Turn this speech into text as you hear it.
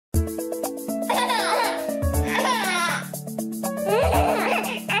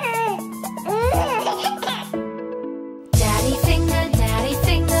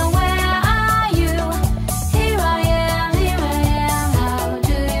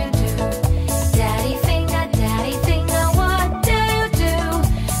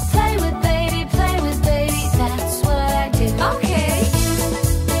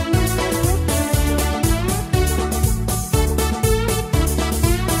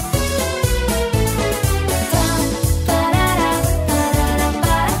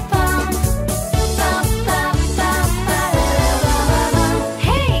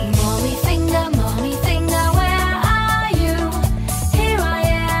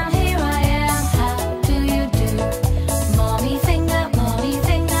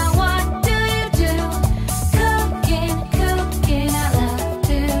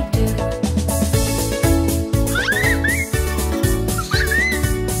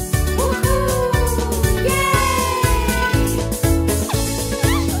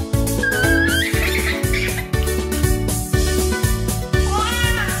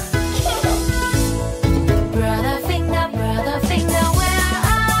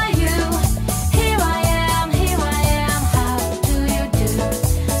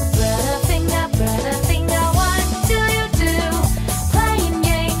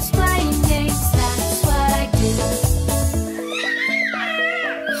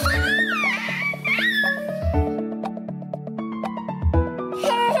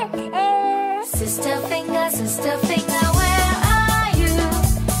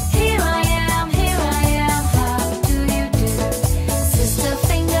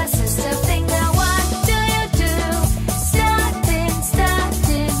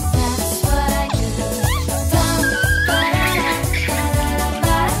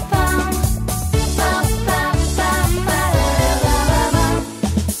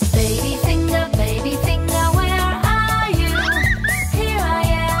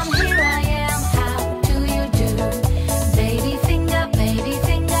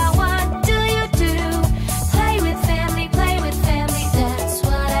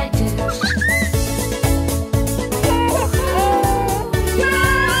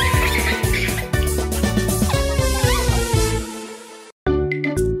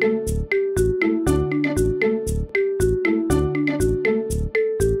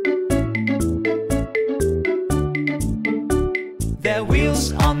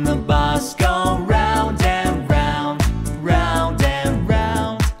wheels on the bus go round and round, round and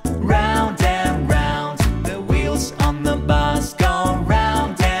round, round and round. The wheels on the bus go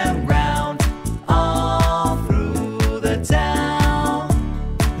round and round, all through the town.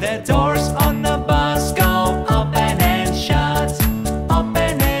 The doors on the bus go open and shut,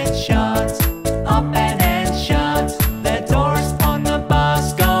 open and shut, open and shut. The doors on the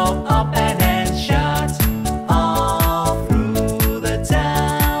bus go open and shut, all through the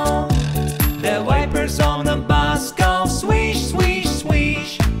town. The wipers on the bus go swish, swish,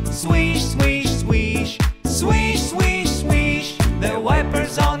 swish, swish, swish, swish, swish, swish, swish. The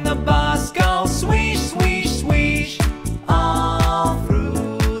wipers on the bus go swish, swish, swish, all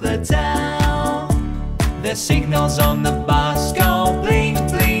through the town. The signals on the bus go blink,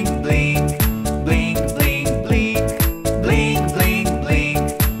 blink, blink, blink, blink, blink, blink, blink, blink.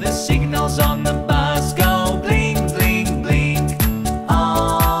 The signals on the bus go blink, blink, blink,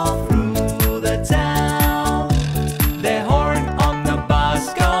 all through the town. The horn on the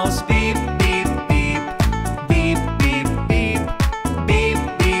bus goes beep, beep, beep, beep, beep, beep, beep,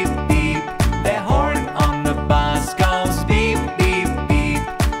 beep, beep. The horn on the bus goes beep, beep, beep,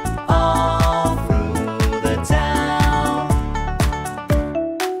 all through the town.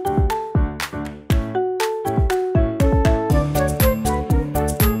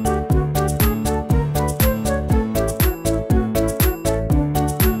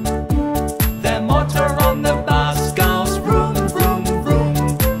 The motor on the bus goes vroom, vroom, vroom,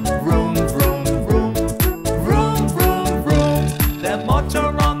 vroom, vroom, vroom, vroom, vroom, vroom. The motor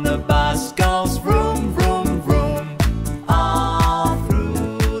on the bus goes vroom, vroom, vroom, all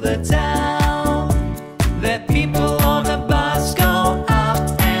through the town. The people on the bus go up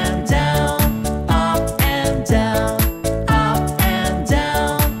and down, up and down, up and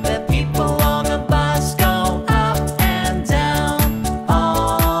down. The people on the bus go up and down,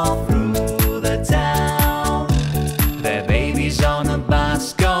 all through the town. The babies on the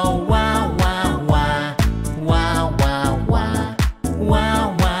bus go wah, wah, wah, wah, wah, wah,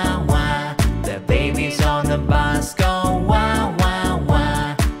 wah, wah, wah. The babies on the bus go wah, wah,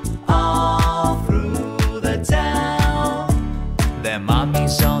 wah, all through the town. The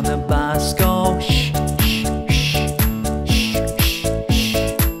mommies on the bus go shh, shh, shh, shh, shh, shh,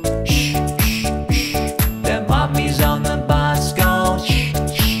 shh, shh. The mommies on the bus go shh,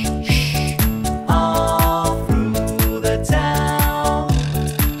 shh, shh, all through the town.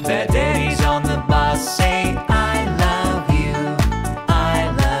 The daddies on the bus say I love you,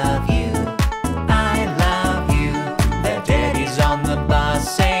 I love you, I love you. The daddies on the bus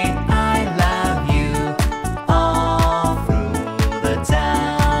say I love you, all through the town.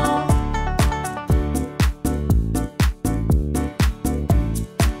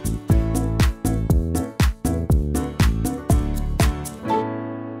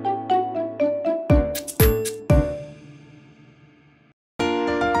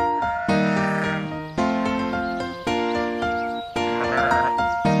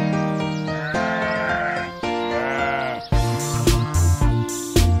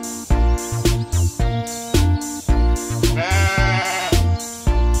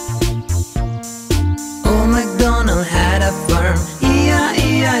 Old MacDonald had a farm,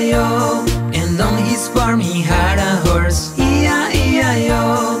 E-I-E-I-O. And on his farm he had a horse,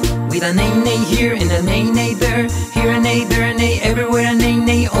 E-I-E-I-O. With a neigh-neigh here and a neigh-neigh there, here a neigh, there a neigh, everywhere a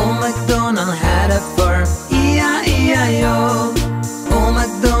neigh-neigh. Old MacDonald had a farm, E-I-E-I-O. Old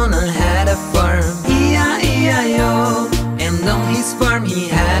MacDonald had a farm, E-I-E-I-O. And on his farm he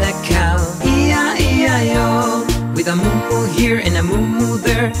had a cow, E-I-E-I-O. With a moo-moo here and a moo-moo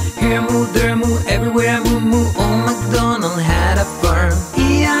there, here a moo, there a moo, everywhere a moo-moo. Old MacDonald had a farm,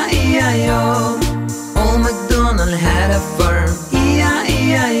 E-I-E-I-O. Old MacDonald had a farm,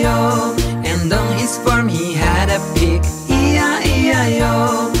 E-I-E-I-O. And on his farm he had a pig,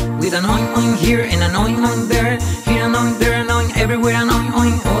 E-I-E-I-O. With an oink-oink here and an oink-oink there, here an oink, there an oink, everywhere an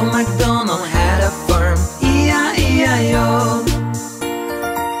oink-oink. Old MacDonald had a farm, E-I-E-I-O.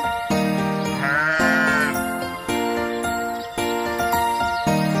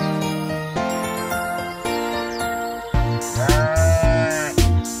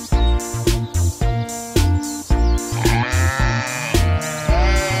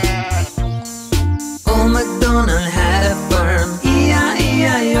 Old MacDonald had a farm,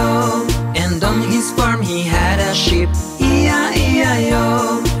 E-I-E-I-O. And on his farm he had a sheep,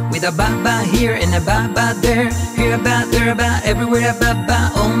 E-I-E-I-O. With a ba-ba here and a ba-ba there, here a ba, there a ba, everywhere a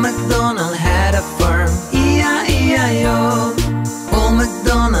ba-ba. Old MacDonald had a farm, E-I-E-I-O. Old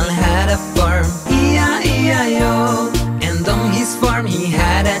MacDonald had a farm, E-I-E-I-O. And on his farm he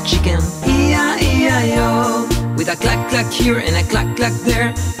had a chicken, E-I-E-I-O. With a clack clack here and a clack clack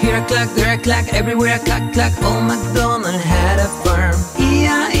there. Here a clack, there a clack, everywhere a clack clack. Old MacDonald had a farm,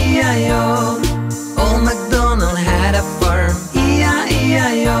 E-I-E-I-O. Old MacDonald had a farm,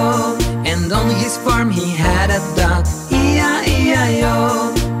 E-I-E-I-O. And on his farm he had a dog,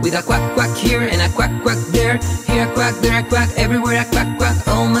 E-I-E-I-O. With a quack quack here and a quack quack there. Here a quack, there a quack, everywhere a quack quack.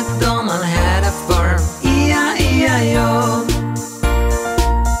 Old MacDonald had a farm, E-I-E-I-O.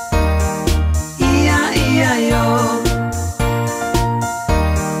 E-I-E-I-O.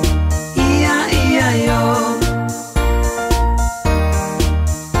 E-I-E-I-O.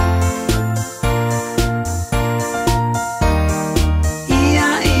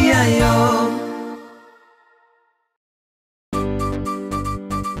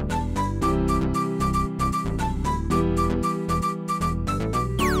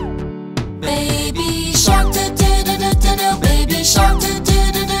 Baby shark, do do do do do do. Baby shark, do do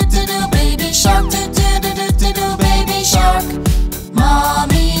do do do do. Baby shark, do do do do do do. Baby shark.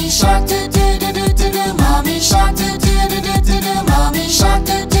 Mommy shark, do do do do do do. Mommy shark, do do do do do do. Mommy shark,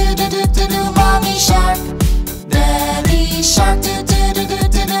 do do do do do do. Mommy shark. Daddy shark, do do do do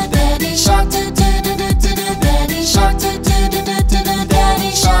do do. Daddy shark, do do do do do do. Daddy shark, do do do do do do.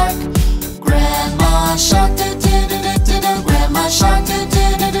 Daddy shark. Grandma shark, do do do do do do. Grandma shark, do do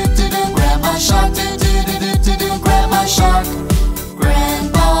do do do do. Grandma shark, do do do do do do. Grandma shark.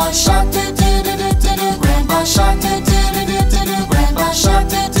 Grandpa shark, do do do do do do. Grandpa shark, do do do do do do. Grandpa shark,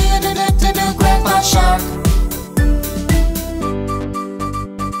 do do do do do do. Grandpa shark.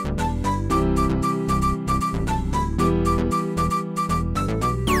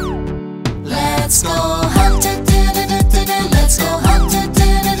 Let's go hunt, do do do do do do. Let's go hunt, do do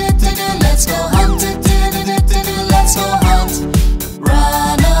do do do do. Let's go hunt, do do do do do do. Let's go hunt.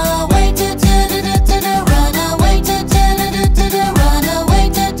 Run away, do do do do do do. Run away, do do do do do do. Run away,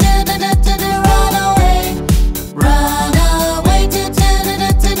 do do do do do do. Run away. Run away, do do do do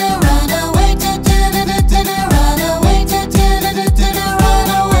do do. Run away, do do do do do do. Run away, do do do do do do. Run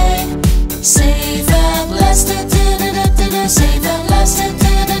away. Safe at last, do do do do do do. Safe at last, do do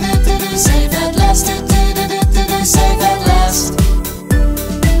do do do do. Safe at last, do do do do do do. Safe at last.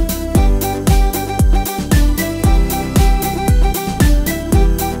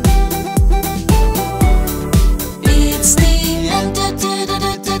 It's the end, do do do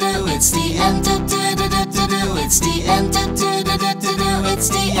do do do. It's the end, do do do do do do. It's the end, do do do do do do. It's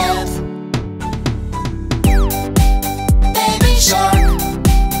the end. Baby shark,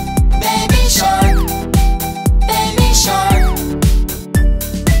 baby shark, baby shark,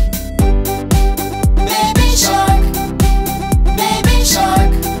 baby shark, baby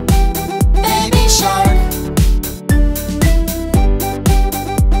shark, baby shark.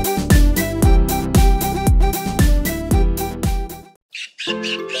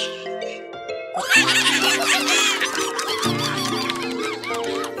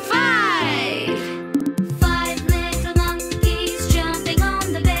 Five little monkeys jumping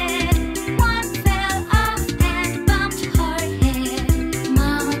on the bed. One fell off and bumped her head.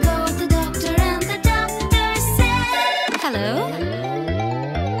 Mama called the doctor and the doctor said, hello?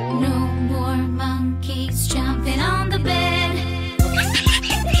 No more monkeys jumping on the bed.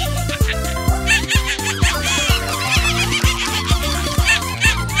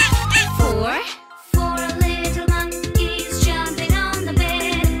 Four little monkeys jumping on the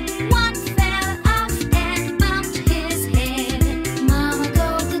bed. One fell off and bumped his head. Mama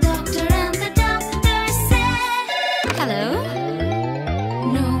called the doctor and the doctor said, hello?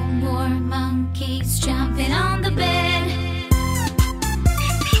 No